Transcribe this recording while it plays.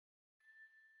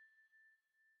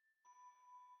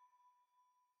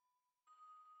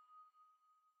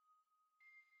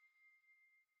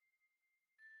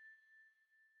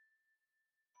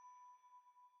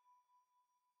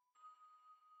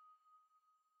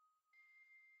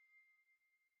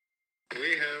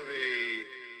We have a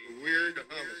weird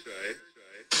homicide.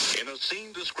 In a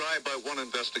scene described by one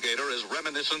investigator as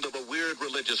reminiscent of a weird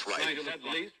religious rite. Los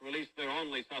police released their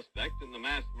only suspect in the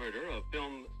mass murder of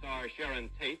film star Sharon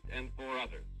Tate and 4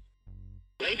 others.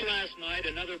 Late last night,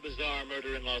 another bizarre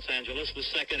murder in Los Angeles, the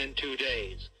second in 2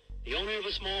 days. The owner of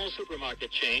a small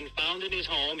supermarket chain found in his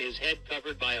home his head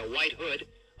covered by a white hood,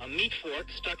 a meat fork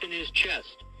stuck in his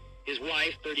chest. His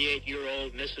wife,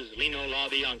 38-year-old Mrs. Lino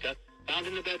LaBianca, found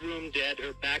in the bedroom dead,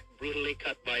 her back brutally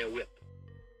cut by a whip.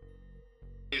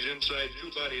 He's inside, 2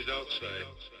 bodies outside.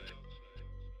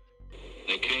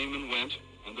 They came and went,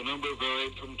 and the number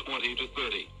varied from 20 to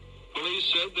 30. Police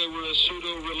said they were a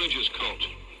pseudo-religious cult.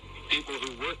 People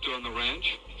who worked on the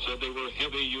ranch said they were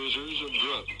heavy users of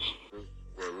drugs.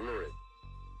 Were lurid.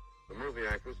 The movie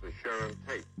actress was Sharon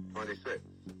Tate, 26.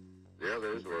 The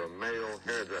others were a male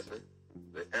hairdresser,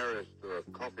 the heiress to a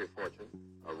coffee fortune,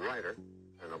 a writer,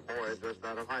 and a boy just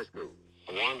out of high school.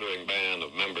 A wandering band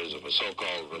of members of a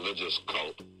so-called religious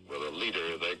cult with a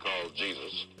leader they call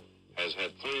Jesus has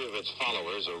had 3 of its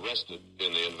followers arrested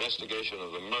in the investigation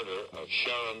of the murder of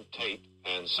Sharon Tate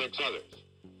and 6 others.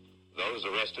 Those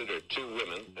arrested are 2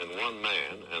 women and 1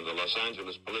 man, and the Los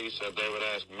Angeles police said they would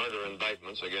ask murder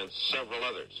indictments against several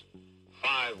others.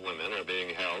 5 women are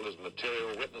being held as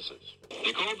material witnesses.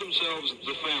 They called themselves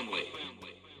the Family.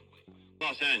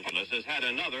 Los Angeles has had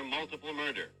another multiple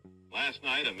murder. Last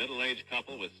night, a middle-aged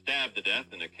couple was stabbed to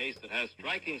death in a case that has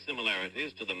striking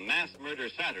similarities to the mass murder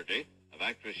Saturday of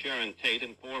actress Sharon Tate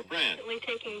and 4 friends.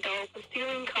 Taking dope and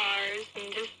stealing cars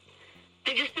and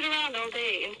they just sit around all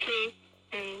day and sleep,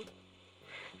 and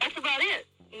that's about it.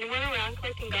 And they went around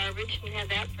collecting garbage and had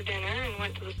that for dinner and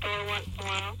went to the store once in a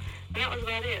while, and that was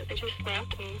about it. They just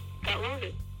left and got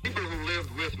loaded. People who lived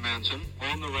with Manson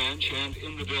on the ranch and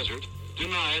in the desert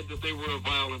denied that they were a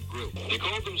violent group. They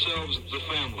called themselves the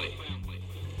Family.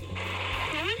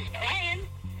 Well, we was playing.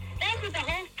 That's what the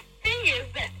whole thing is.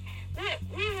 That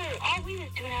we were all we was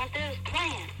doing out there was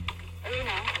playing. You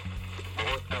know. Well,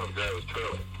 what kind of guy was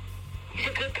Charlie? He's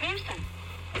a good person.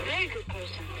 A very good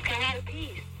person. He's got a lot of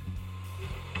peace.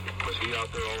 Was he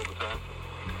out there all the time?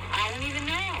 I don't even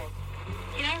know.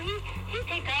 You know, he'd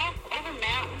take off over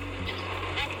mountains, just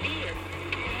like a deer.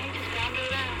 He just wandered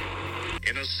around.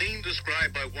 In a scene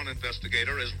described by one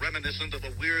investigator as reminiscent of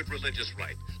a weird religious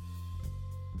rite.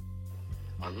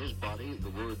 On his body, the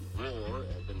word war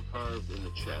had been carved in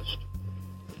the chest.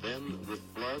 Then, with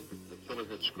blood, the killer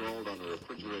had scrawled on the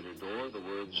refrigerator door the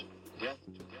words, "Death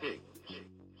to pigs."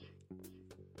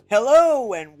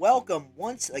 Hello and welcome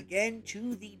once again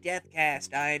to the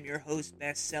Deathcast. I am your host,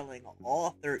 best-selling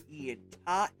author Ian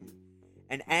Totten.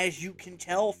 And as you can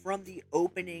tell from the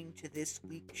opening to this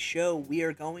week's show, we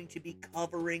are going to be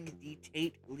covering the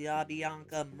Tate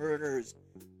LaBianca murders,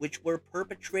 which were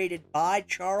perpetrated by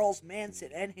Charles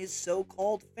Manson and his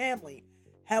so-called family.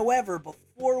 However,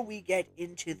 before we get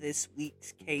into this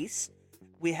week's case,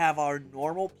 we have our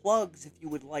normal plugs. If you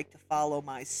would like to follow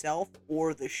myself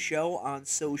or the show on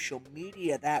social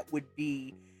media, that would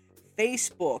be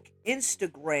Facebook,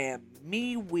 Instagram,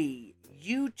 MeWe,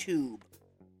 YouTube.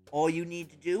 All you need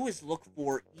to do is look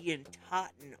for Ian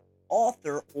Totten,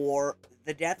 author, or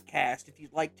The Deathcast. If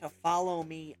you'd like to follow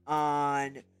me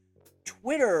on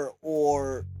Twitter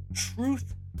or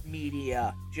Truth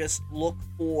Media, just look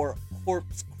for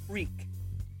Corpse Creek.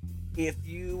 If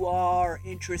you are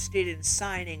interested in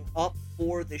signing up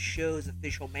for the show's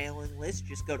official mailing list,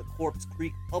 just go to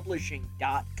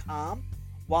corpsecreekpublishing.com.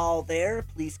 While there,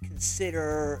 please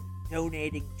consider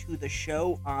donating to the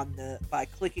show by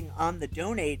clicking on the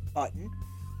donate button.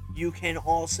 You can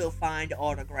also find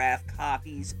autographed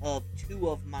copies of 2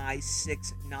 of my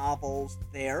 6 novels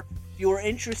there. If you are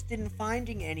interested in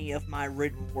finding any of my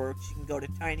written works, you can go to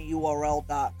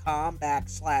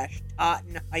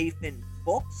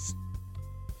tinyurl.com/Totten-books.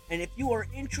 And if you are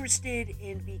interested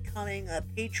in becoming a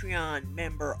Patreon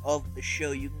member of the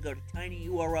show, you can go to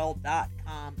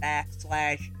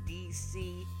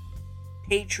tinyurl.com/DC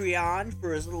Patreon.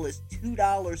 For as little as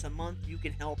 $2 a month, you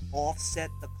can help offset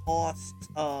the costs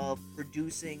of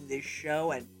producing this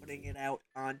show and putting it out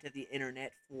onto the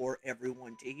internet for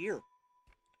everyone to hear.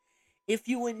 If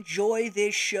you enjoy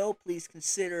this show, please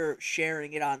consider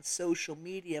sharing it on social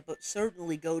media, but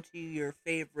certainly go to your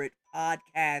favorite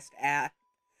podcast app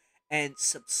and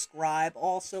subscribe.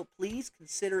 Also, please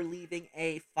consider leaving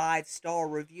a 5-star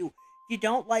review. If you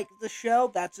don't like the show,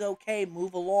 that's okay.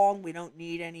 Move along. We don't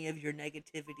need any of your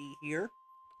negativity here.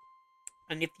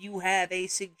 And if you have a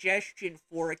suggestion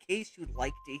for a case you'd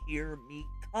like to hear me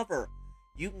cover,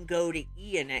 you can go to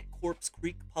Ian at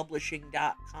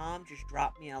corpsecreekpublishing.com. Just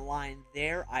drop me a line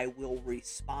there. I will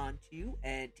respond to you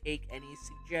and take any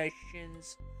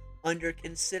suggestions under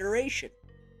consideration.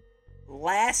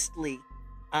 Lastly,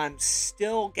 I'm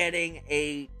still getting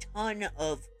a ton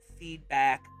of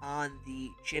feedback on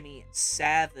the Jimmy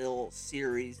Savile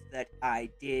series that I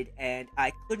did, and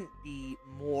I couldn't be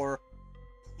more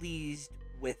pleased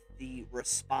with the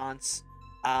response.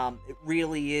 It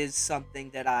really is something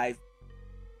that I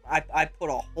put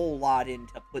a whole lot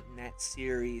into putting that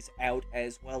series out,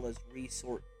 as well as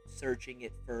researching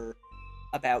it for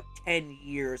about 10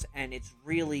 years, and it's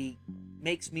really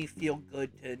makes me feel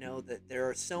good to know that there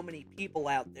are so many people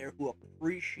out there who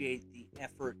appreciate the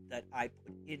effort that I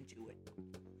put into it.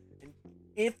 And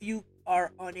if you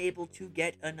are unable to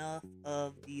get enough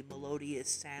of the melodious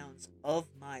sounds of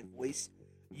my voice,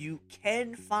 you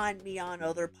can find me on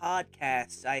other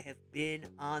podcasts. I have been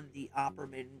on the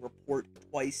Opperman Report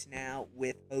twice now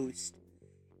with host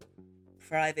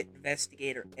Private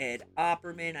Investigator Ed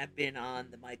Opperman. I've been on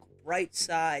the Michael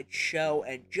Brightside show,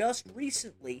 and just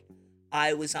recently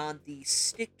I was on the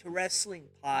Stick to Wrestling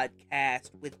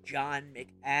podcast with John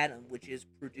McAdam, which is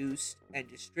produced and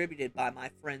distributed by my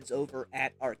friends over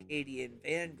at Arcadian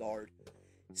Vanguard.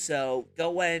 So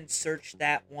go and search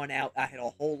that one out. I had a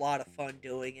whole lot of fun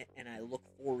doing it, and I look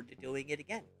forward to doing it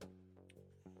again.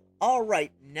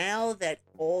 Alright, now that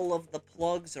all of the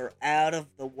plugs are out of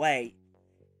the way,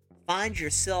 find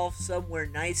yourself somewhere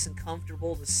nice and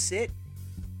comfortable to sit,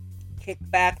 kick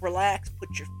back, relax,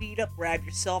 put your feet up, grab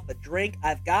yourself a drink.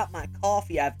 I've got my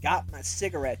coffee, I've got my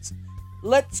cigarettes.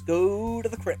 Let's go to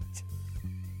the crypt.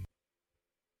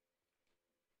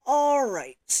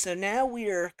 Alright, so now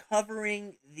we are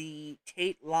covering the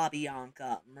Tate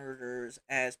LaBianca murders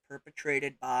as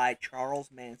perpetrated by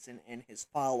Charles Manson and his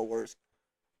followers.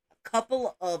 A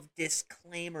couple of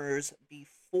disclaimers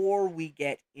before we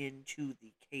get into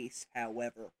the case,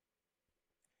 however.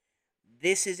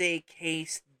 This is a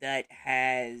case that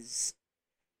has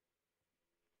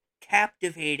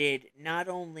captivated not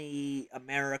only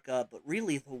America, but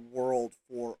really the world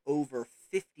for over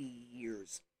 50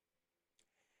 years.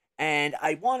 And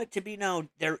I want it to be known,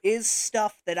 there is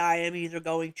stuff that I am either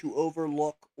going to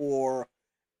overlook or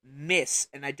miss,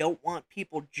 and I don't want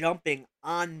people jumping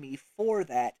on me for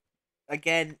that.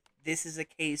 Again, this is a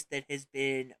case that has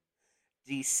been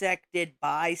dissected,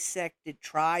 bisected,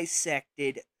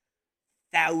 trisected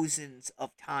thousands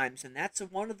of times, and that's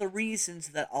one of the reasons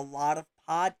that a lot of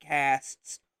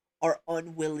podcasts are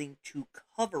unwilling to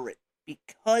cover it,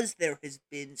 because there has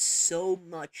been so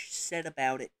much said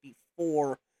about it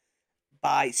before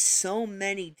by so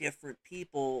many different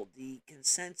people. The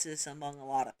consensus among a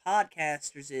lot of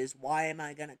podcasters is, why am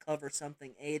I going to cover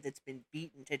something A, that's been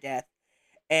beaten to death,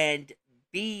 and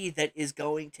B, that is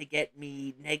going to get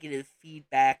me negative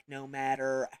feedback no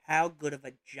matter how good of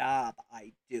a job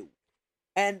I do?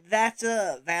 And that's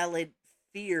a valid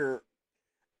fear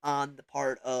on the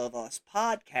part of us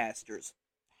podcasters.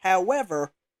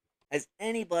 However, as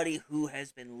anybody who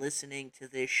has been listening to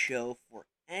this show for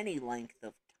any length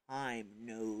of time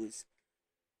knows,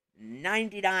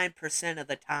 99% of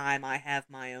the time I have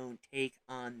my own take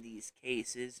on these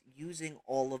cases using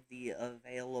all of the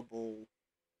available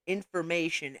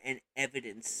information and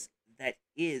evidence that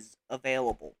is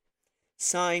available.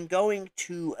 So I'm going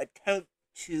to attempt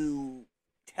to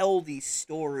tell the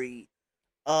story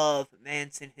of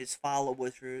Manson, his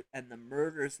followers, and the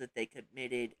murders that they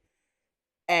committed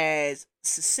as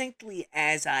succinctly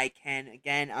as I can.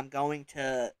 Again, I'm going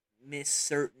to miss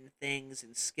certain things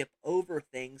and skip over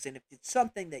things, and if it's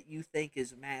something that you think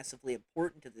is massively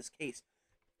important to this case,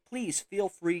 please feel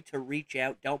free to reach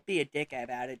out. Don't be a dick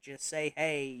about it. Just say,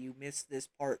 hey, you missed this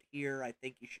part here, I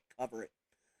think you should cover it.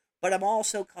 But I'm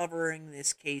also covering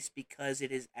this case because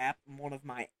it is one of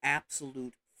my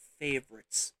absolute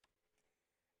favorites.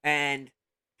 And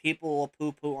people will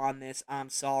poo-poo on this. I'm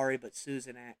sorry, but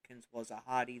Susan Atkins was a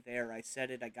hottie there. I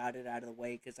said it, I got it out of the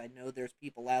way, because I know there's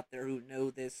people out there who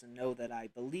know this and know that I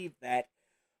believe that,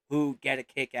 who get a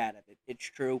kick out of it. It's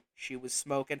true. She was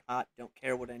smoking hot. Don't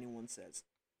care what anyone says.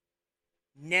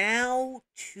 Now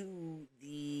to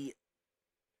the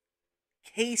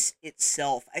case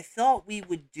itself. I thought we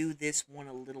would do this one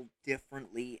a little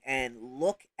differently and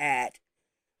look at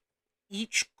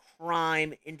each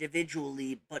crime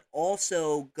individually, but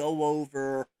also go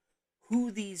over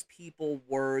who these people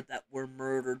were that were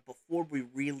murdered before we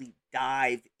really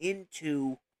dive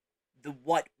into the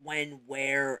what, when,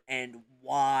 where, and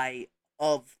why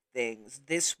of things.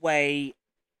 This way,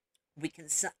 we can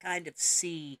kind of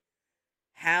see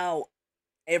how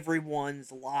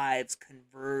everyone's lives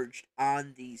converged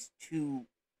on these two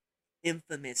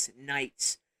infamous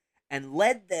nights and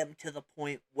led them to the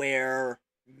point where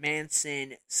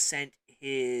Manson sent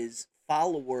his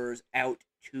followers out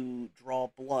to draw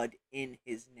blood in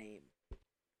his name.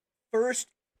 First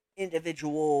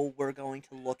individual we're going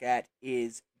to look at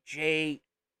is Jay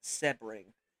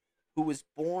Sebring, who was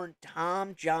born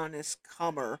Tom Jonas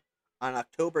Cummer on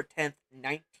October 10th,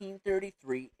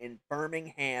 1933 in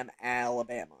Birmingham,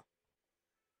 Alabama.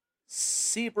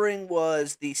 Sebring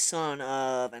was the son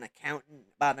of an accountant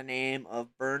by the name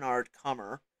of Bernard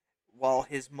Cummer, while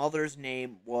his mother's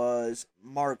name was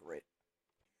Margaret.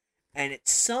 And at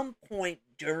some point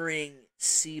during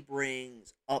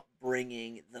Sebring's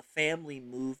upbringing, the family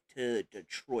moved to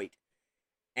Detroit,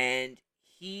 and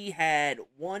he had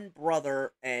one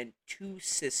brother and two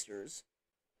sisters.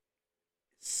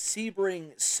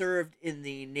 Sebring served in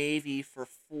the Navy for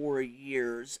 4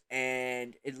 years,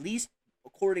 and at least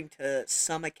according to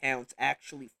some accounts,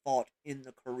 actually fought in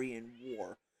the Korean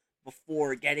War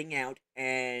before getting out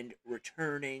and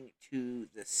returning to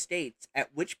the States,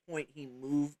 at which point he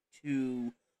moved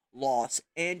to Los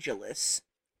Angeles,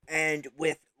 and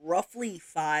with roughly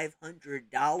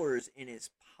 $500 in his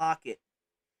pocket,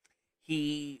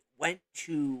 he went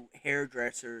to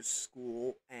hairdresser's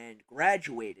school and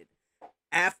graduated,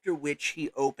 after which he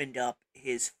opened up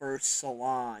his first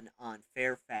salon on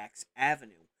Fairfax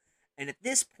Avenue. And at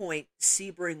this point,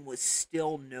 Sebring was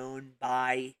still known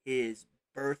by his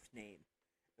birth name.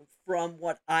 From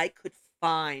what I could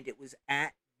find, it was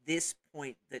at this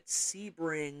point that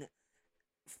Sebring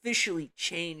officially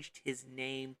changed his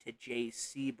name to J.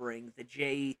 Sebring, the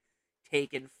J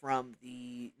taken from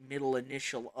the middle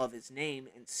initial of his name,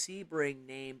 and Sebring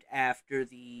named after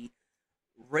the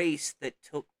race that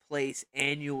took place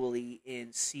annually in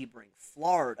Sebring,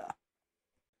 Florida.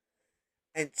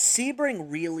 And Sebring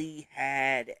really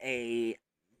had a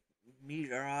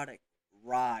meteoric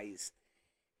rise.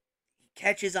 He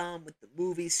catches on with the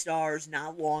movie stars.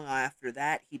 Not long after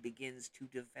that, he begins to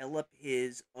develop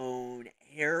his own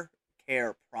hair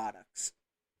care products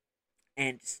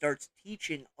and starts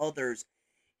teaching others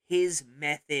his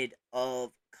method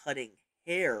of cutting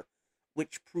hair,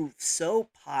 which proved so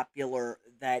popular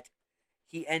that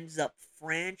he ends up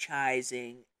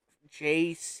franchising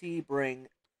J. Sebring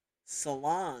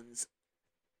salons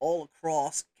all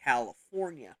across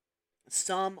California.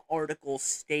 Some articles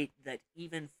state that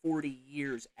even 40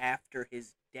 years after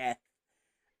his death,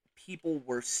 people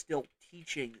were still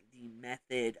teaching the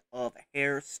method of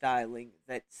hairstyling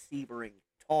that Sebring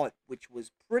taught, which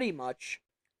was pretty much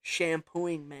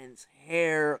shampooing men's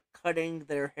hair, cutting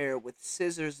their hair with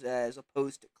scissors as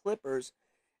opposed to clippers,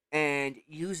 and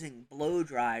using blow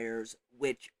dryers,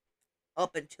 which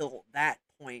up until that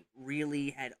point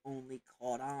really had only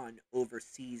caught on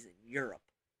overseas in Europe.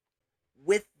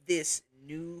 With this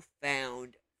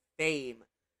newfound fame,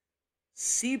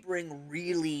 Sebring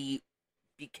really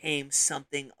became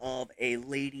something of a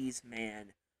ladies'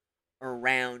 man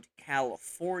around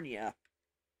California.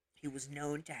 He was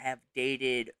known to have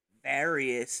dated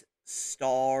various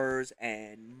stars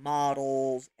and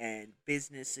models and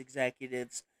business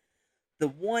executives. The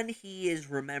one he is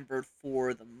remembered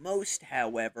for the most,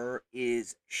 however,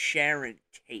 is Sharon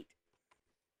Tate.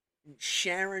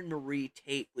 Sharon Marie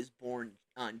Tate was born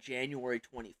on January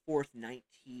 24th,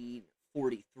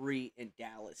 1943 in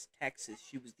Dallas, Texas.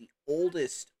 She was the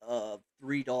oldest of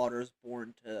three daughters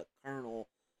born to Colonel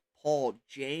Paul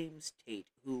James Tate,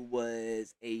 who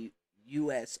was a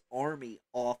U.S. Army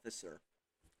officer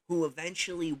who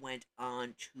eventually went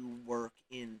on to work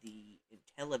in the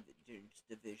intelligence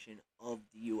division of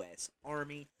the U.S.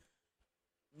 Army.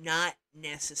 Not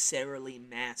necessarily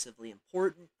massively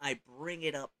important. I bring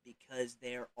it up because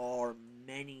there are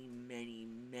many, many,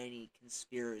 many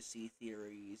conspiracy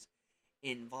theories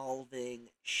involving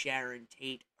Sharon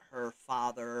Tate, her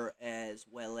father, as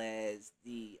well as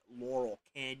the Laurel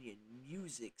Canyon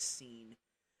music scene,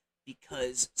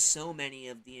 because so many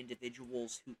of the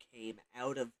individuals who came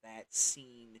out of that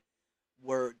scene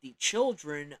were the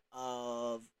children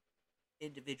of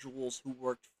individuals who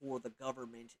worked for the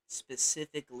government,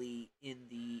 specifically in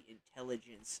the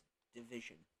intelligence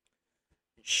division.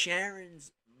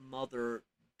 Sharon's mother,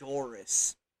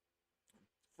 Doris,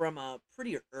 from a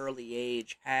pretty early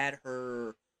age, had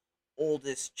her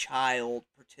oldest child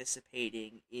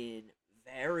participating in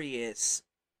various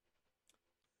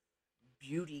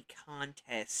beauty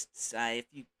contests. If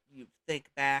you think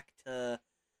back to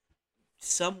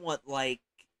somewhat like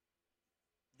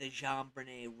the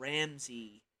Jean-Benet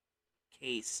Ramsey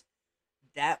case,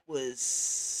 that was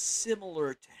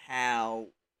similar to how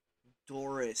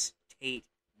Doris Tate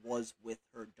was with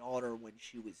her daughter when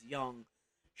she was young.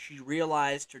 she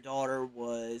realized her daughter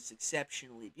was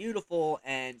exceptionally beautiful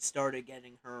and started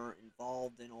getting her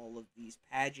involved in all of these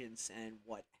pageants and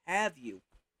what have you.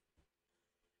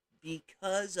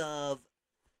 Because of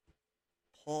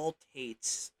Paul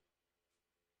Tate's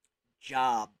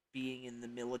job being in the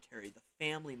military, the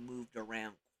family moved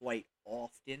around quite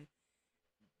often,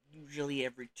 usually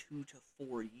every 2 to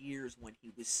 4 years when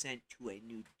he was sent to a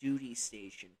new duty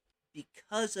station.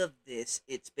 Because of this,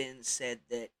 it's been said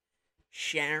that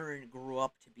Sharon grew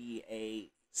up to be a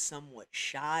somewhat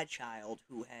shy child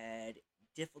who had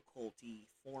difficulty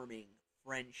forming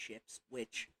friendships,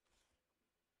 which,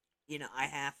 I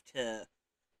have to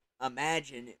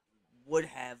imagine it would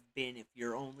have been if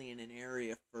you're only in an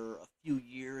area for a few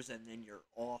years and then you're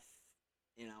off,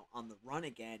 on the run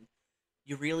again.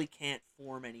 You really can't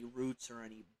form any roots or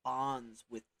any bonds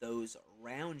with those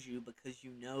around you because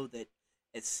you know that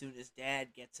as soon as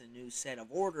dad gets a new set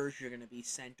of orders, you're going to be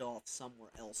sent off somewhere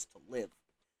else to live.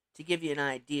 To give you an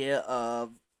idea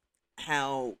of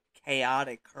how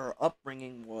chaotic her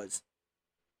upbringing was,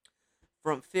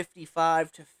 from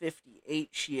 55 to 58,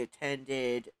 she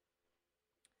attended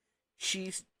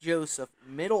Chief Joseph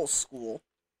Middle School.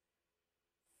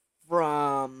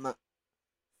 From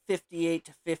 58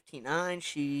 to 59,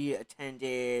 she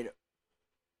attended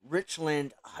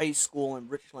Richland High School in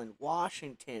Richland,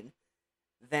 Washington,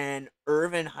 then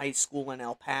Irvin High School in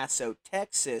El Paso,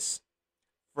 Texas,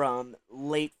 from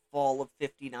late fall of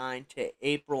 59 to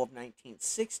April of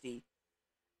 1960,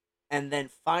 and then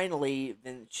finally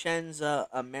Vicenza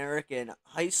American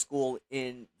High School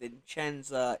in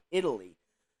Vicenza, Italy,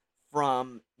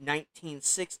 from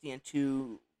 1960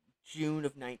 until June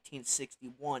of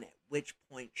 1961, at which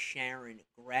point Sharon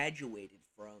graduated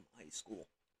from high school.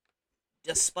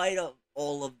 Despite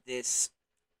all of this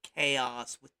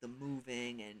chaos with the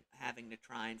moving and having to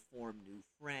try and form new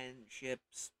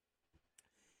friendships,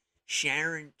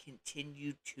 Sharon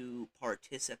continued to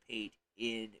participate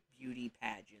in beauty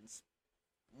pageants.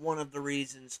 One of the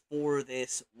reasons for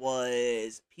this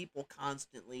was people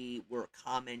constantly were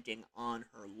commenting on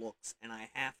her looks, and I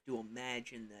have to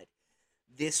imagine that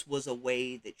this was a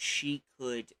way that she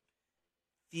could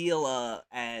feel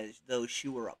as though she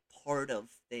were a part of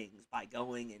things by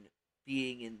going and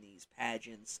being in these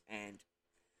pageants and,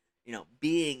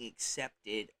 being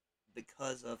accepted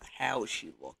because of how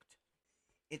she looked.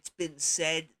 It's been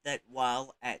said that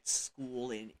while at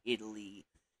school in Italy,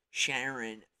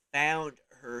 Sharon found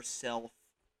herself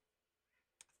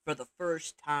for the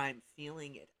first time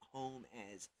feeling at home,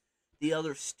 as the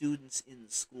other students in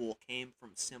the school came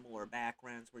from similar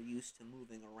backgrounds, were used to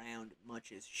moving around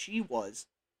much as she was,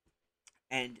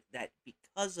 and that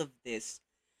because of this,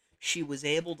 she was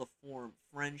able to form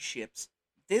friendships.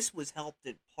 This was helped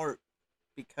in part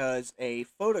because a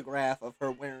photograph of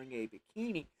her wearing a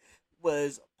bikini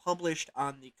was published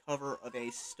on the cover of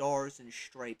a Stars and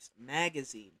Stripes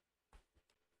magazine.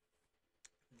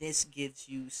 This gives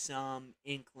you some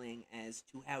inkling as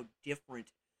to how different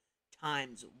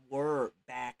times were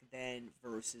back then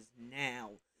versus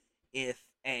now. If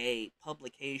a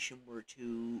publication were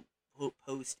to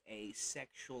post a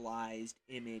sexualized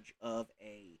image of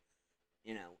a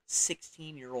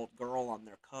 16-year-old girl on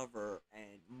their cover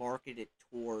and market it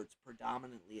towards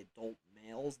predominantly adult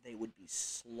males, they would be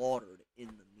slaughtered in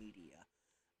the media.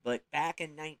 But back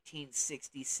in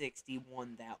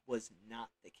 1960-61, that was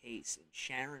not the case, and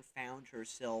Sharon found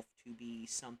herself to be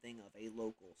something of a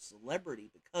local celebrity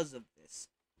because of this.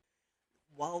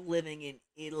 While living in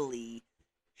Italy,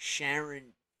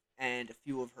 Sharon and a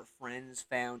few of her friends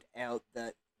found out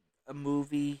that a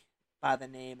movie by the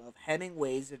name of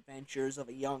Hemingway's Adventures of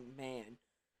a Young Man,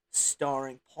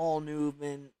 starring Paul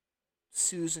Newman,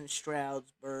 Susan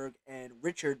Stroudsburg, and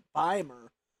Richard Beimer,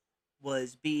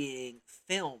 was being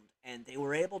filmed, and they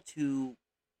were able to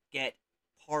get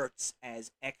parts as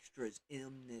extras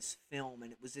in this film.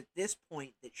 And it was at this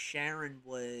point that Sharon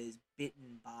was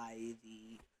bitten by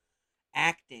the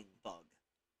acting bug.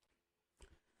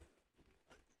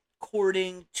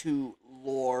 According to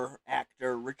lore,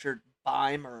 actor Richard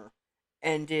Beimer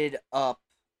ended up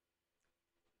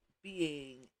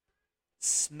being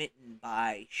smitten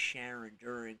by Sharon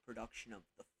during production of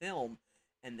the film,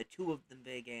 and the two of them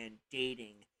began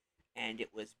dating, and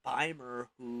it was Beimer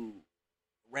who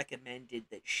recommended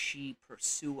that she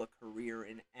pursue a career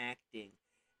in acting,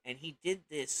 and he did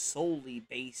this solely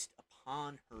based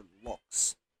upon her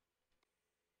looks.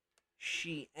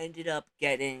 She ended up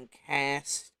getting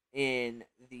cast in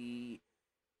the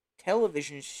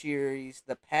television series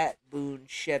The Pat Boone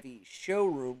Chevy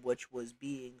Showroom, which was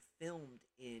being filmed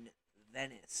in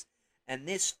Venice. And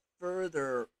this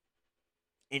further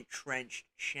entrenched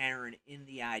Sharon in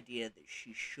the idea that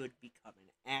she should become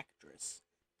an actress.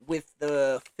 With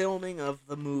the filming of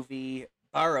the movie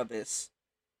Barabbas,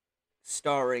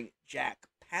 starring Jack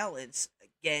Palance,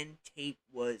 again, Tate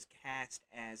was cast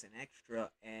as an extra,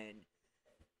 and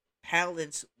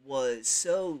Palance was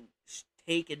so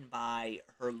taken by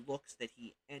her looks that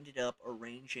he ended up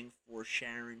arranging for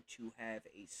Sharon to have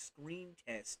a screen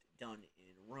test done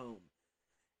in Rome.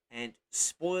 And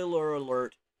spoiler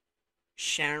alert,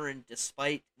 Sharon,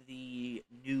 despite the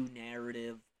new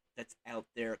narrative that's out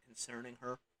there concerning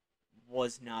her,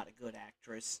 was not a good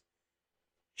actress.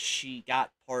 She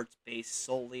got parts based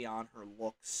solely on her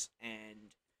looks,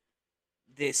 and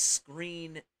this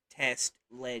screen test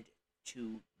led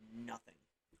to nothing.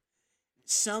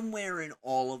 Somewhere in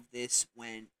all of this,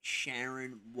 when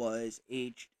Sharon was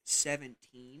aged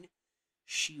 17,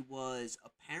 she was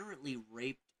apparently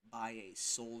raped by a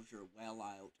soldier while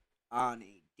out on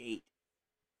a date.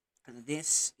 And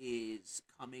this is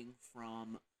coming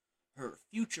from her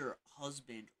future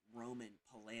husband, Roman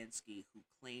Polanski, who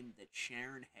claimed that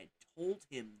Sharon had told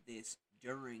him this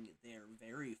during their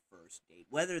very first date.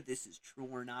 Whether this is true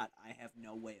or not, I have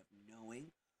no way of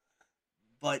knowing.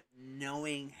 But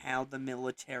knowing how the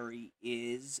military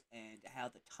is and how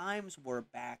the times were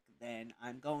back then,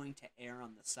 I'm going to err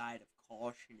on the side of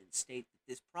caution and state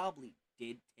that this probably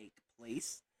did take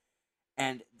place.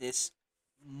 And this,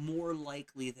 more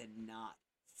likely than not,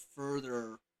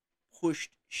 further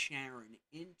pushed Sharon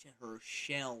into her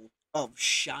shell of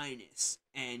shyness,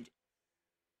 and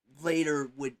later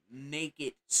would make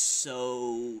it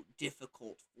so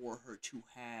difficult for her to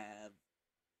have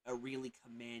a really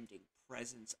commanding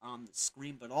presence on the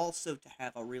screen, but also to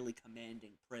have a really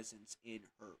commanding presence in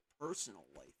her personal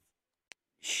life.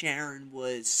 Sharon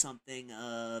was something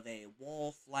of a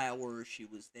wallflower. She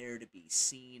was there to be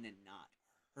seen and not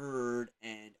heard,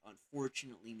 and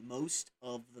unfortunately, most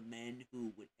of the men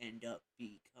who would end up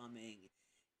becoming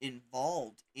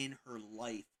involved in her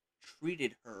life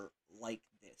treated her like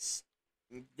this.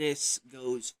 This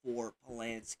goes for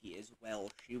Polanski as well.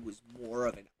 She was more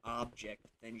of an object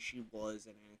than she was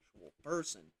an actual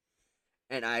person.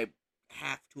 And I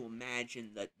have to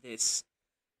imagine that this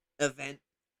event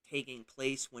taking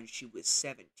place when she was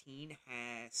 17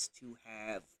 has to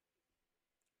have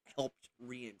helped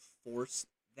reinforce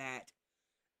that,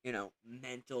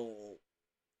 mental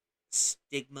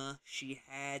stigma she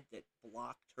had that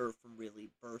blocked her from really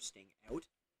bursting out.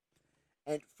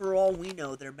 And for all we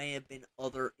know, there may have been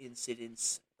other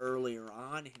incidents earlier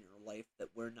on in her life that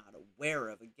we're not aware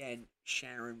of. Again,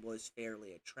 Sharon was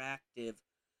fairly attractive,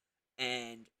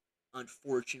 and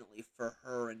unfortunately for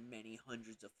her and many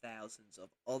hundreds of thousands of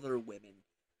other women,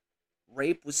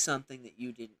 rape was something that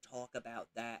you didn't talk about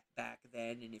that back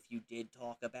then, and if you did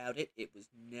talk about it, it was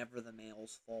never the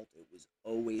male's fault. It was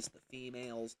always the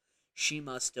female's. She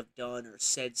must have done or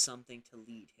said something to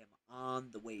lead him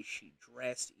on, the way she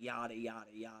dressed, yada,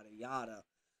 yada, yada, yada.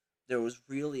 There was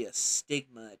really a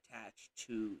stigma attached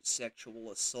to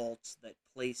sexual assaults that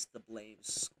placed the blame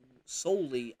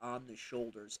solely on the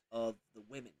shoulders of the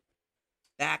women.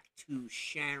 Back to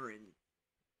Sharon.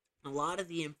 A lot of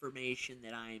the information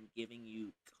that I am giving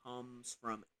you comes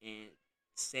from Ann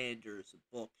Sanders'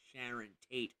 book, Sharon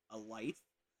Tate, A Life.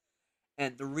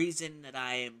 And the reason that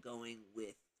I am going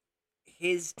with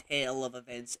his tale of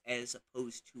events as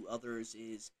opposed to others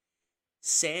is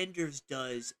Sanders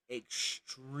does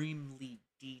extremely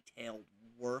detailed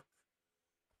work,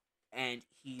 and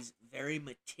he's very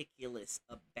meticulous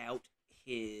about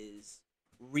his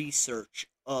research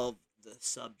of the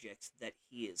subjects that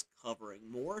he is covering,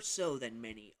 more so than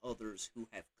many others who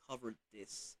have covered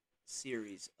this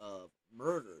series of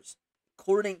murders.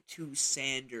 According to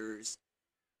Sanders,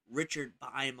 Richard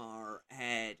Weimar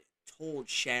had told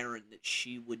Sharon that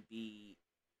she would be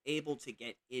able to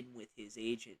get in with his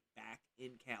agent back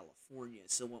in California.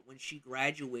 So when she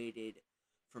graduated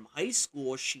from high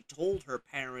school, she told her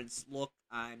parents, look,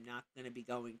 I'm not going to be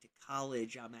going to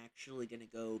college. I'm actually going to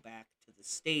go back to the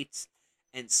States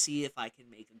and see if I can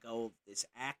make a go of this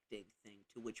acting thing,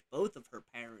 to which both of her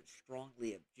parents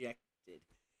strongly objected.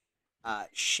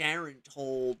 Sharon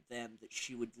told them that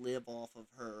she would live off of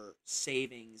her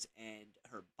savings and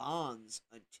her bonds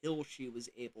until she was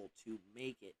able to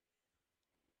make it.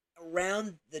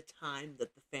 Around the time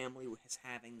that the family was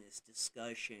having this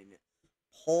discussion,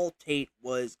 Paul Tate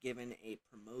was given a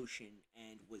promotion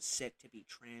and was set to be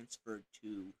transferred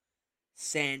to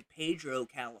San Pedro,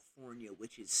 California,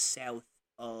 which is south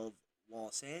of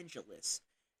Los Angeles.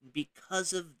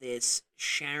 Because of this,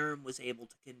 Sharon was able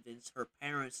to convince her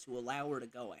parents to allow her to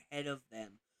go ahead of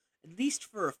them, at least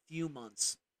for a few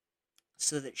months,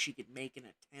 so that she could make an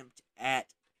attempt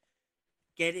at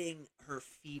getting her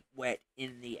feet wet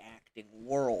in the acting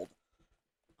world.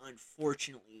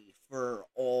 Unfortunately for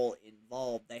all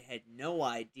involved, they had no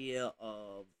idea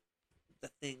of the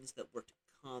things that were to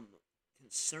come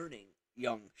concerning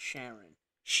young Sharon.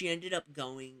 She ended up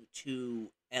going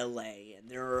to LA, and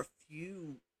there are a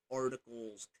few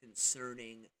articles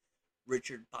concerning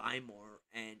Richard Bymore,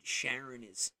 and Sharon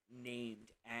is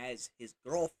named as his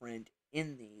girlfriend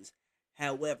in these.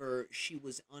 However, she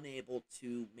was unable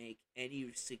to make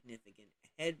any significant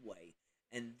headway,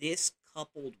 and this,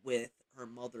 coupled with her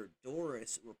mother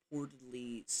Doris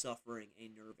reportedly suffering a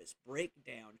nervous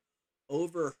breakdown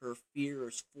over her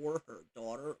fears for her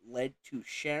daughter, led to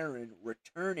Sharon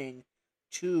returning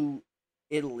to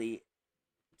Italy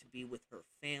to be with her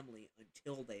family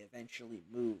until they eventually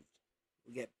moved.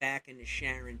 We'll get back into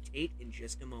Sharon Tate in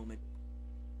just a moment.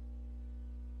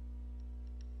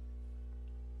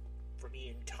 From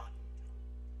Ian Totten,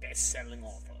 best-selling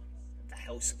author of The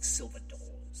House of Silver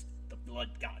Doors, The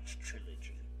Blood Gods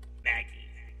Trilogy, Maggie,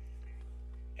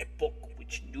 a book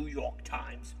which New York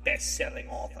Times best-selling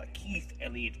author Keith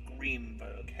Elliott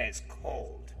Greenberg has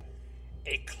called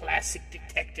a classic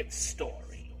detective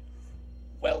story,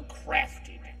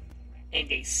 well-crafted,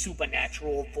 and a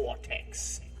supernatural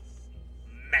vortex.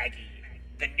 Maggie.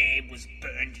 The name was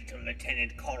burned into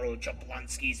Lieutenant Carl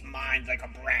Jablonski's mind like a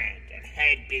brand, and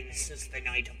had been since the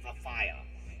night of the fire.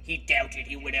 He doubted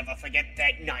he would ever forget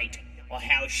that night, or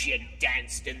how she had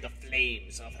danced in the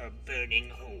flames of her burning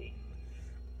home.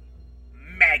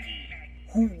 Maggie.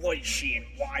 Who was she, and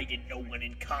why did no one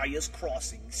in Kaya's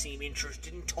Crossing seem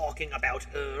interested in talking about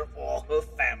her or her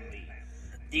family?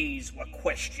 These were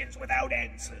questions without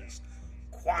answers.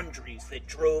 Quandaries that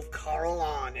drove Carl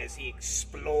on as he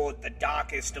explored the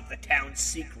darkest of the town's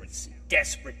secrets,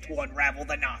 desperate to unravel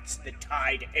the knots that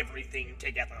tied everything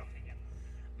together.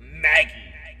 Maggie.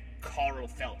 Carl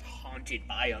felt haunted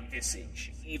by a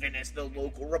visage, even as the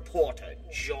local reporter,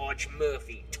 George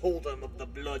Murphy, told him of the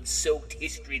blood-soaked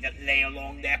history that lay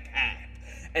along their path,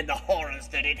 and the horrors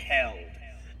that it held.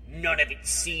 None of it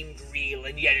seemed real,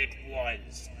 and yet it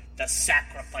was. The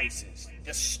sacrifices,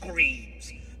 the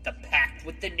screams, the pact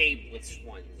with the Nameless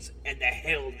Ones, and the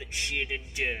hell that she had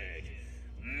endured.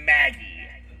 Maggie.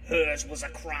 Hers was a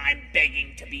crime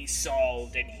begging to be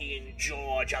solved, and he and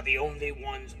George are the only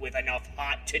ones with enough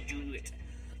heart to do it.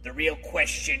 The real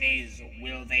question is,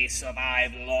 will they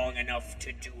survive long enough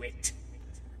to do it?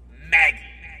 Maggie.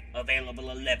 Available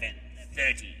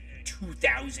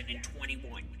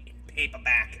 11/30/2021 in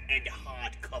paperback and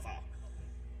hardcover.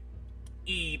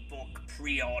 E-book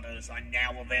pre-orders are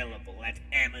now available at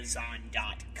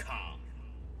Amazon.com.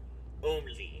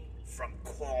 Only from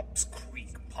Corpse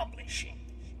Creek Publishing.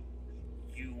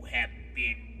 You have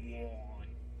been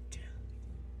warned.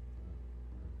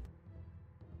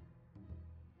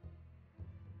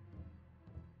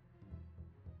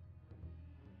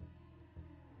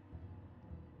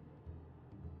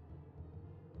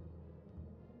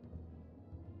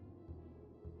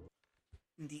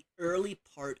 In the early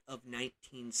part of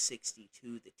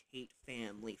 1962, the Tate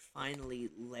family finally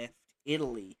left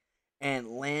Italy and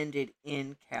landed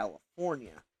in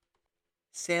California,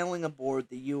 sailing aboard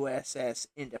the USS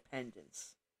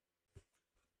Independence.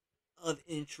 Of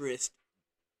interest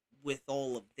with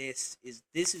all of this is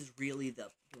really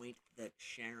the point that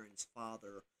Sharon's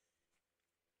father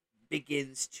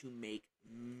begins to make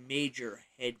major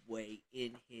headway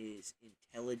in his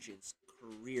intelligence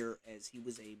career, as he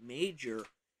was a major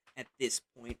at this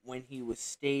point when he was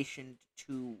stationed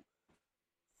to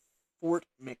Fort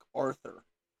MacArthur.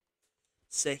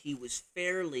 So he was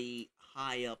fairly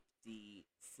high up the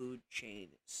food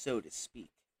chain, so to speak.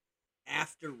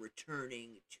 After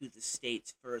returning to the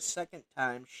States for a second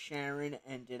time, Sharon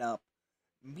ended up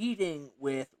meeting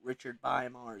with Richard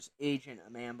Bymore's agent,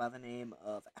 a man by the name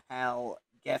of Hal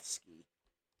Gefsky.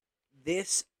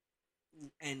 This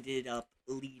ended up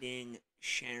leading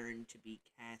Sharon to be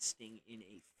casting in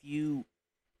a few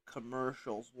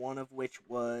commercials, one of which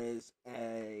was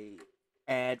a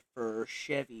ad for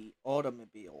Chevy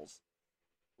automobiles,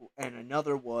 and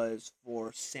another was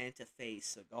for Santa Fe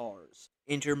cigars.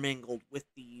 Intermingled with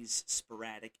these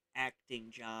sporadic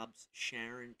acting jobs,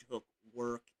 Sharon took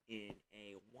work in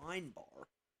a wine bar.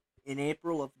 In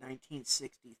April of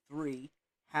 1963,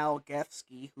 Hal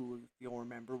Gefsky, who, if you'll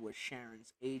remember, was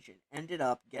Sharon's agent, ended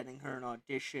up getting her an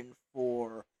audition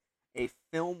for a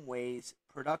Filmways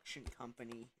production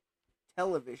company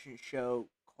television show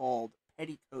called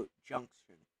Petticoat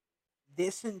Junction.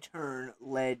 This in turn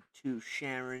led to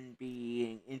Sharon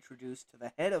being introduced to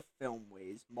the head of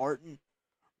Filmways, Martin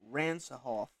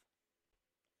Ransohoff,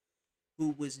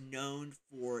 who was known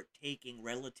for taking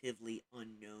relatively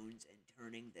unknowns and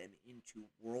turning them into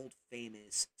world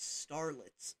famous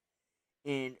starlets.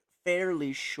 In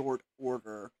fairly short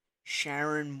order,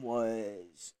 Sharon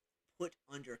was put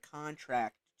under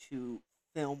contract to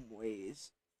Filmways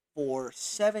for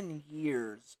 7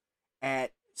 years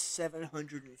at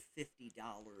 $750 a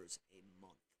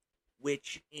month,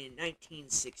 which in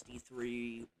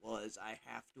 1963 was, I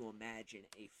have to imagine,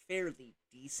 a fairly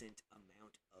decent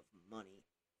amount of money.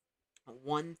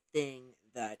 One thing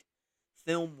that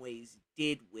Filmways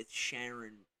did with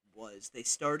Sharon was they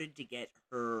started to get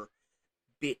her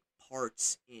bit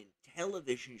parts in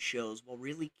television shows while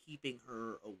really keeping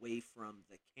her away from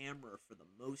the camera for the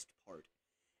most part.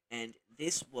 And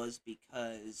this was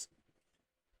because,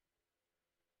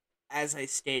 as I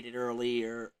stated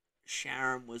earlier,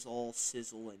 Sharon was all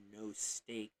sizzle and no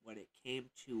steak. When it came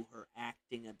to her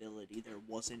acting ability, there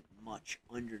wasn't much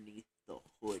underneath the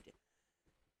hood.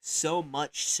 So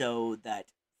much so that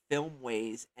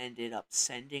Filmways ended up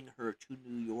sending her to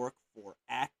New York for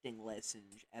acting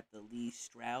lessons at the Lee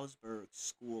Strasberg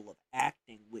School of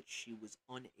Acting, which she was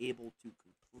unable to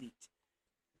complete.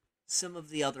 Some of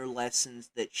the other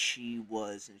lessons that she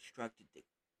was instructed to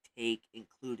take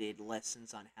included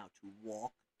lessons on how to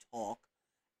walk, talk,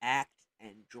 act,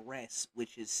 and dress,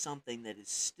 which is something that is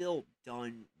still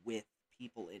done with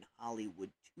people in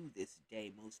Hollywood to this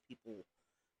day. Most people,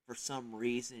 for some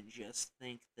reason, just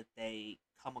think that they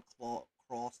come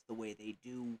across the way they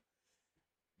do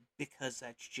because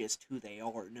that's just who they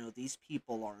are. No, these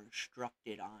people are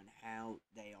instructed on how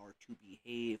they are to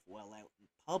behave while out in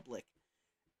public,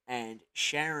 and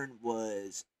Sharon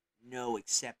was no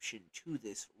exception to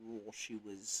this rule. She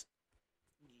was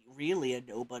really a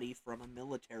nobody from a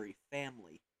military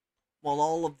family. While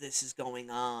all of this is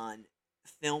going on,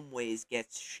 Filmways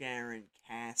gets Sharon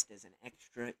cast as an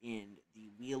extra in The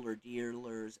Wheeler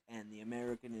Dealers and the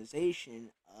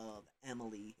Americanization of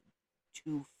Emily,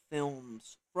 two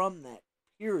films from that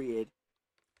period.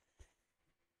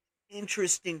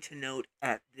 Interesting to note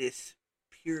at this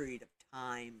period of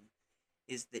time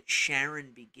is that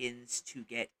Sharon begins to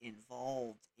get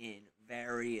involved in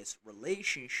various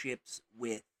relationships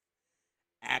with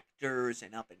actors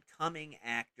and up and coming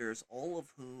actors, all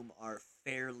of whom are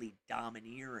fairly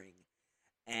domineering,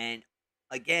 and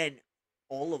again,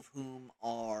 all of whom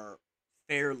are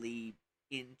fairly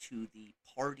into the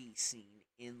party scene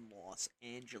in Los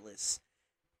Angeles.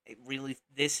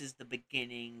 This is the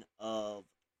beginning of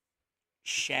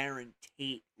Sharon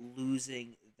Tate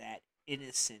losing that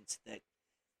innocence that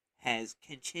has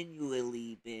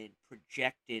continually been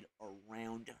projected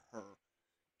around her.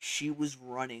 She was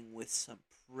running with some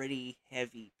pretty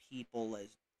heavy people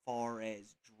as far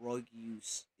as drug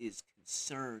use is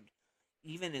concerned,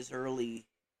 even as early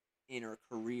in her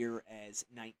career as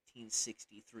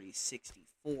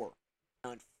 1963-64.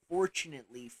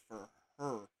 Unfortunately for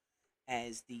her,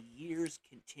 as the years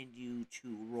continue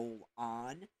to roll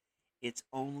on, it's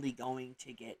only going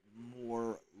to get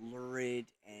more lurid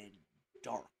and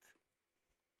dark.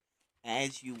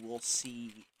 As you will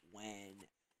see when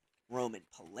Roman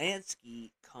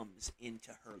Polanski comes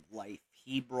into her life,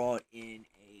 he brought in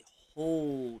a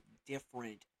whole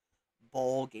different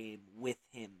ball game with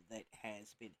him that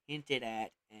has been hinted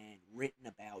at and written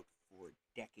about for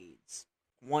decades.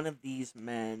 One of these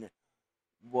men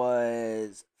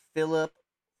was Philip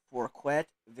Fourquet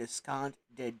Viscount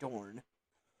de Dorn.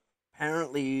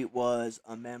 Apparently was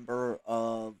a member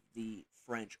of the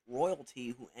French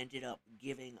royalty who ended up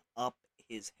giving up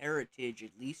his heritage,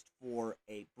 at least for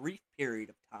a brief period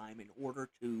of time, in order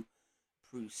to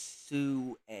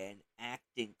pursue an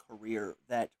acting career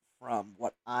that, from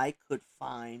what I could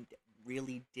find,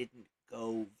 really didn't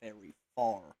go very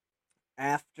far.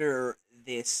 After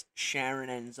this, Sharon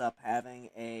ends up having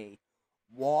a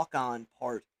walk-on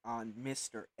part on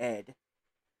Mr. Ed,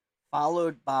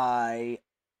 followed by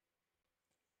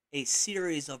a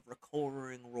series of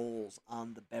recurring roles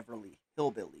on the Beverly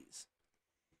Hillbillies.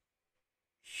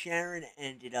 Sharon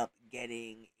ended up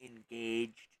getting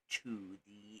engaged to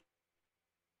the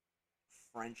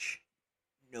French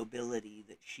nobility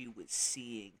that she was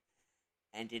seeing,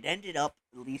 and it ended up,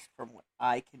 at least from what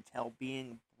I can tell,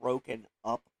 being broken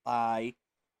up by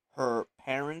her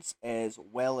parents as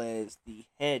well as the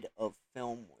head of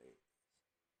Filmways.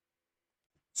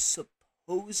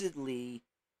 Supposedly,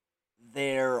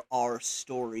 there are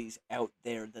stories out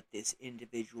there that this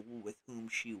individual with whom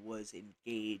she was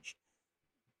engaged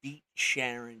beat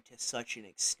Sharon to such an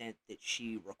extent that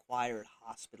she required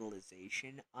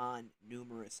hospitalization on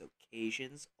numerous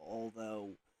occasions,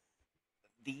 although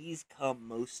these come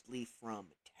mostly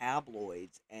from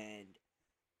tabloids, and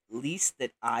least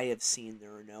that I have seen,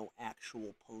 there are no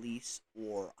actual police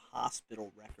or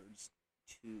hospital records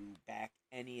to back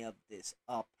any of this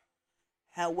up.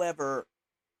 However,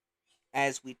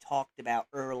 as we talked about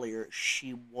earlier,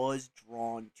 she was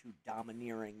drawn to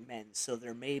domineering men, so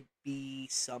there may be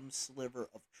some sliver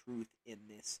of truth in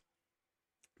this.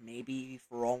 Maybe,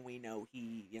 for all we know,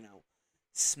 he,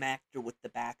 smacked her with the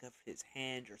back of his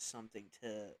hand or something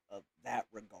to of that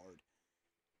regard.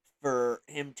 For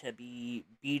him to be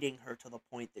beating her to the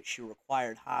point that she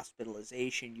required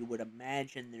hospitalization, you would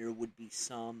imagine there would be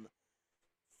some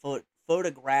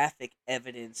photographic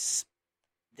evidence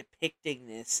depicting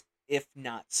this, if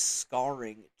not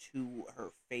scarring, to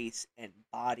her face and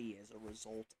body as a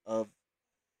result of,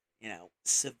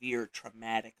 severe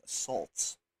traumatic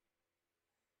assaults.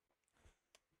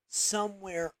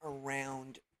 Somewhere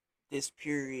around this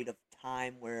period of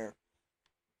time where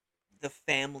the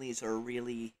families are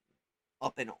really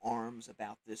up in arms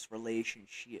about this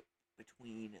relationship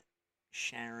between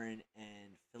Sharon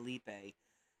and Felipe,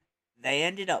 they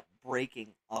ended up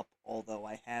breaking up, although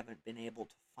I haven't been able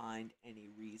to find any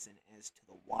reason as to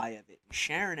the why of it.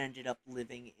 Sharon ended up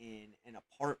living in an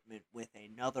apartment with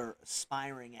another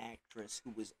aspiring actress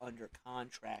who was under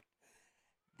contract,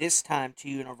 this time to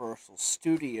Universal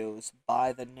Studios,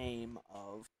 by the name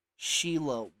of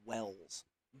Sheila Wells.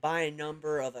 By a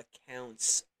number of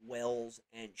accounts, Wells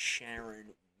and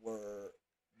Sharon were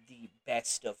the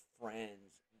best of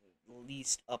friends, at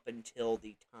least up until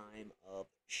the time of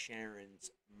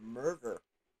Sharon's murder.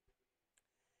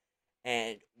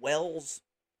 And Wells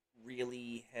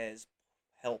really has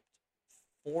helped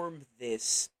form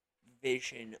this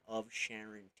vision of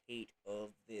Sharon Tate,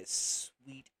 of this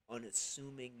sweet,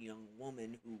 unassuming young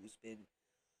woman who's been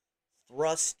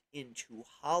thrust into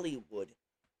Hollywood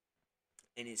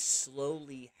and is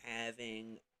slowly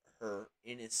having her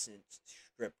innocence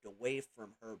stripped away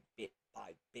from her bit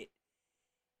by bit.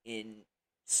 In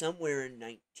somewhere in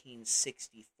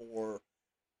 1964,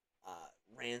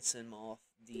 Ransomoff,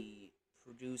 the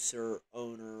producer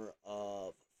owner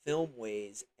of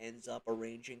Filmways, ends up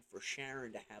arranging for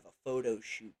Sharon to have a photo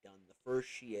shoot done, the first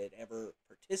she had ever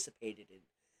participated in.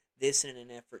 This in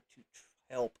an effort to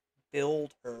help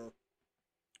build her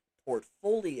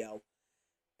portfolio.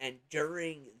 And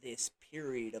during this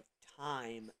period of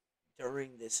time,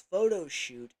 during this photo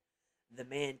shoot, the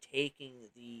man taking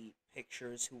the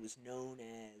pictures, who was known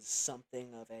as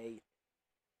something of a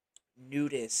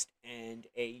nudist and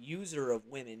a user of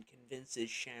women, convinces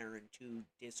Sharon to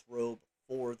disrobe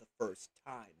for the first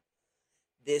time.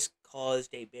 This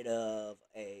caused a bit of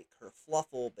a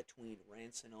kerfluffle between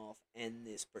Ransonoff and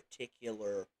this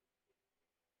particular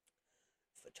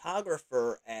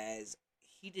photographer, as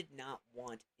he did not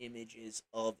want images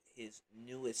of his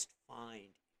newest find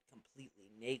completely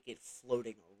naked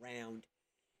floating around.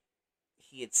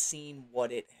 He had seen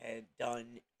what it had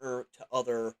done to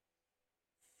other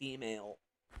females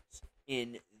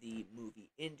in the movie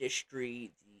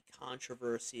industry, the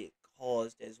controversy it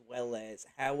caused, as well as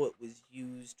how it was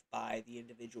used by the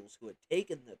individuals who had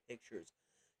taken the pictures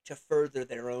to further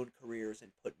their own careers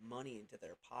and put money into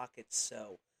their pockets.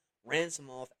 So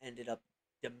Ransomoff ended up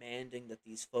demanding that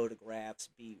these photographs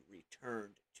be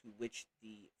returned, to which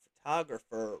the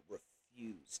photographer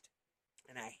refused.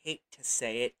 And I hate to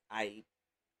say it, I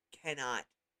cannot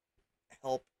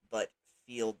help but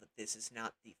feel that this is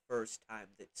not the first time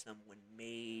that someone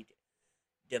made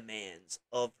demands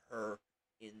of her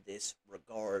in this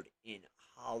regard in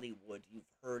Hollywood. You've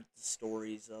heard the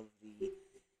stories of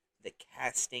the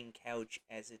casting couch,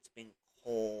 as it's been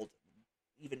called.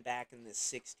 Even back in the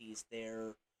 60s,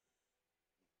 there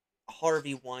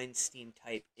Harvey Weinstein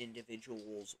type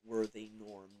individuals were the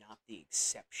norm, not the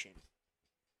exception.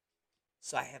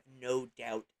 So I have no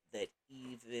doubt that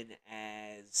even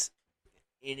as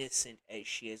innocent as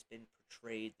she has been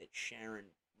portrayed, that Sharon,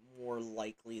 more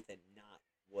likely than not,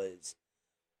 was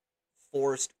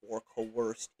forced or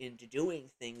coerced into doing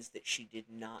things that she did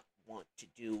not want to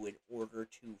do in order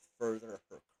to further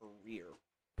her career.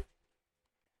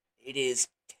 It is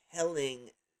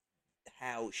telling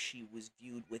how she was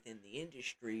viewed within the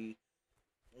industry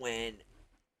when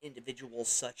individuals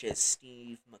such as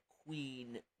Steve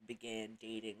McQueen began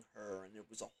dating her, and there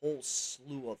was a whole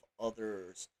slew of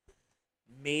others,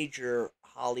 major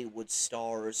Hollywood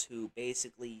stars, who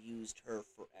basically used her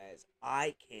as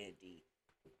eye candy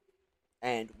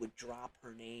and would drop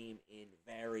her name in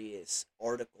various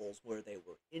articles where they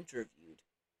were interviewed.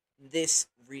 This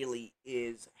really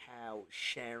is how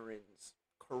Sharon's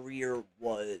career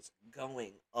was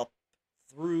going up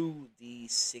through the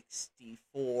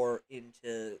 64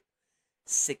 into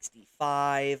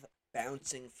 65,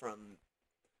 bouncing from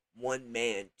one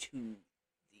man to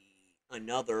the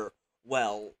another,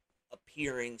 well,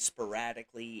 appearing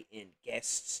sporadically in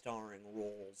guest starring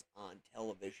roles on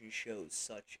television shows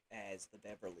such as the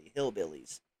Beverly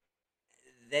Hillbillies.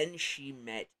 Then she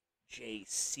met Jay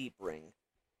Sebring,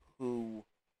 who,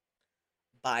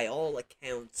 by all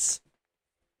accounts,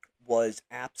 was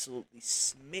absolutely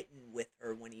smitten with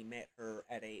her when he met her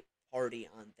at a party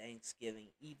on Thanksgiving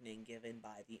evening given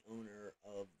by the owner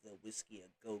of the Whiskey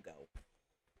A Go Go.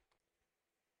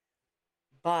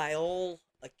 By all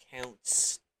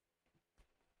accounts,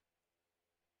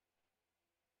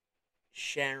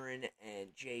 Sharon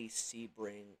and Jay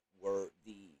Sebring were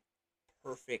the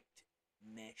perfect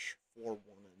mesh for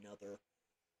one another.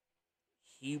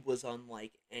 He was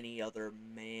unlike any other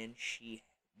man she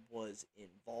was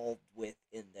involved with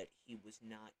in that he was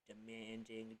not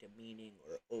demanding, demeaning,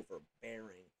 or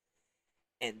overbearing.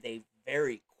 And they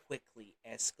very quickly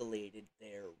escalated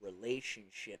their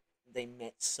relationship. They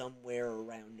met somewhere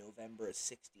around November of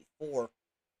 64.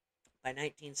 By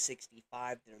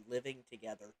 1965, they're living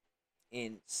together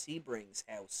in Sebring's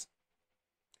house.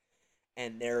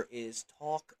 And there is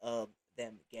talk of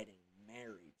them getting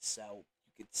married. So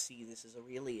you could see this is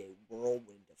really a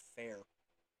whirlwind affair.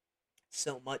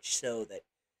 So much so that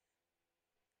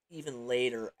even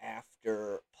later,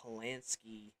 after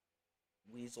Polanski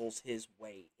weasels his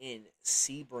way in,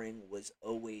 Sebring was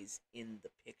always in the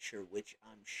picture, which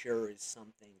I'm sure is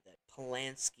something that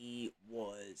Polanski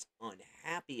was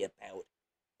unhappy about,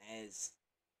 as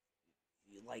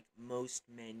like most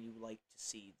men, you like to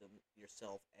see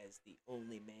yourself as the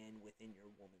only man within your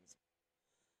woman's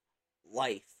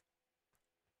life.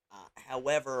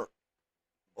 However,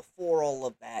 before all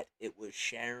of that, it was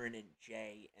Sharon and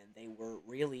Jay, and they were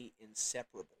really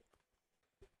inseparable.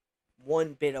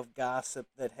 One bit of gossip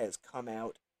that has come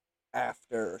out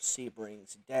after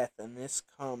Sebring's death, and this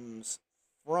comes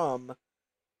from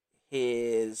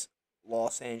his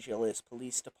Los Angeles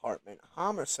Police Department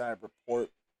homicide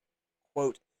report,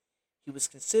 quote, "He was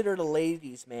considered a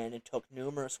ladies' man and took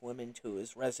numerous women to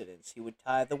his residence. He would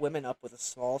tie the women up with a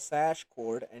small sash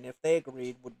cord, and if they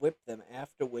agreed, would whip them,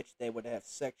 after which they would have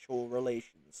sexual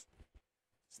relations."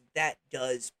 So that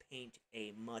does paint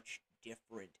a much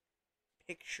different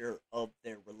picture of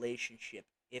their relationship,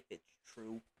 if it's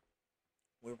true.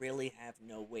 We really have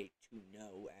no way to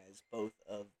know, as both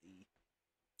of the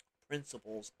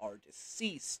principals are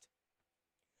deceased.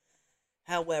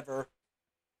 However,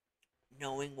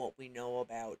 knowing what we know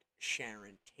about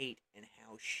Sharon Tate and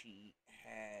how she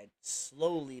had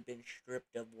slowly been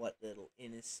stripped of what little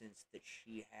innocence that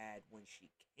she had when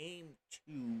she came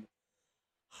to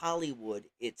Hollywood,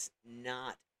 it's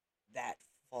not that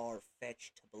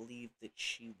far-fetched to believe that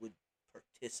she would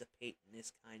participate in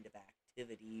this kind of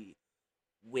activity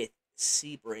with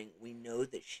Sebring. We know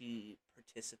that she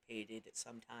participated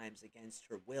sometimes against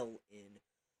her will in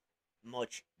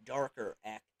much darker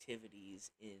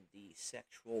activities in the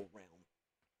sexual realm.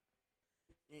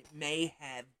 It may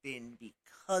have been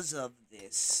because of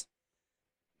this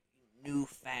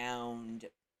newfound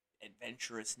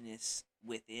adventurousness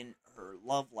within her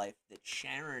love life that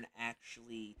Sharon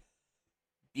actually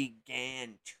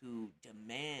began to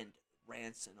demand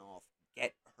Ransonoff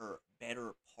get her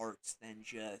better parts than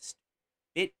just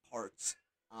bit parts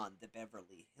on the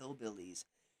Beverly Hillbillies.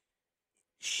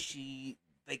 She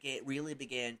really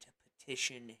began to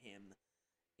petition him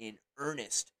in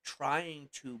earnest, trying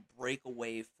to break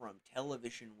away from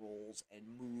television roles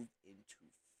and move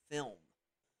into film,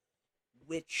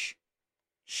 which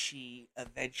she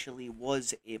eventually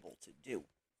was able to do.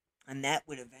 And that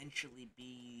would eventually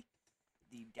be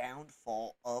the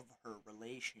downfall of her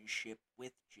relationship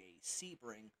with Jay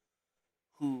Sebring,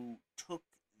 who took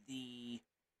the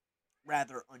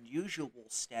rather unusual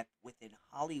step within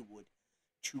Hollywood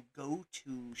to go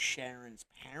to Sharon's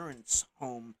parents'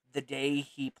 home the day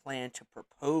he planned to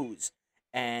propose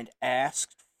and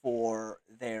asked for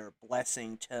their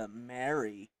blessing to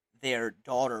marry their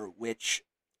daughter, which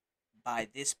by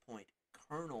this point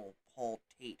Colonel Paul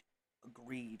Tate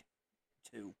agreed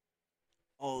to.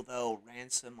 Although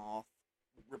Ransonoff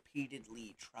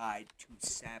repeatedly tried to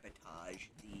sabotage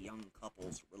the young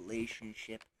couple's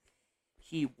relationship,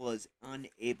 he was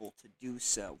unable to do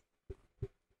so.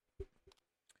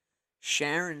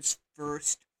 Sharon's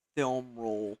first film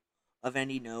role of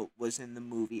any note was in the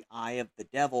movie Eye of the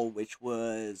Devil, which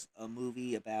was a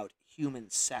movie about human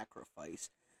sacrifice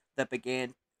that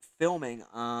began filming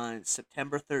on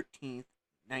September 13th,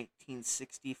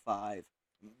 1965.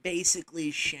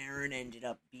 Basically, Sharon ended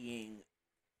up being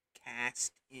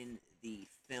cast in the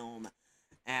film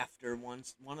after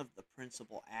one of the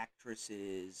principal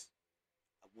actresses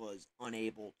was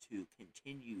unable to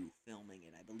continue filming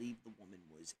it. I believe the woman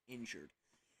was injured.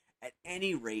 At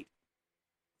any rate,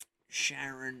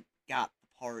 Sharon got the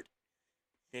part.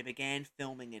 They began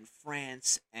filming in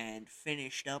France and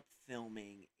finished up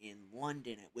filming in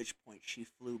London, at which point she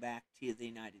flew back to the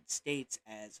United States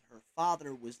as her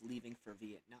father was leaving for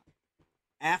Vietnam.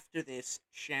 After this,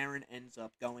 Sharon ends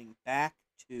up going back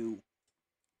to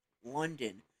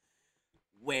London,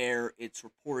 where it's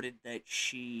reported that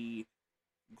she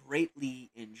greatly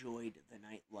enjoyed the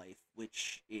nightlife,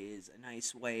 which is a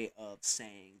nice way of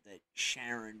saying that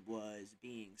Sharon was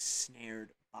being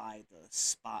snared by the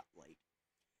spotlight.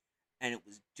 And it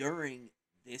was during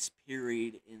this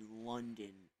period in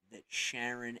London that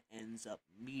Sharon ends up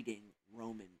meeting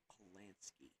Roman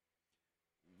Polanski,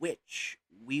 which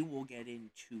we will get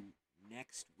into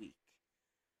next week,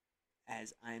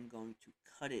 as I'm going to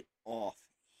cut it off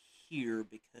here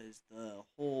because the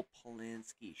whole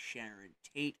Polanski-Sharon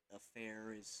Tate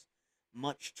affair is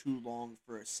much too long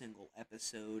for a single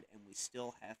episode, and we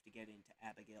still have to get into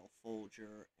Abigail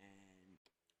Folger and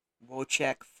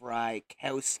Wojciech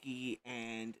Frykowski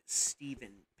and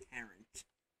Stephen Parent.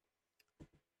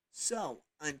 So,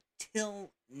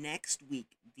 until next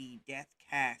week, the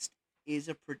Deathcast is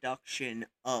a production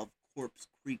of Corpse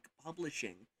Creek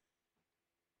Publishing.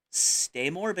 Stay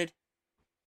morbid.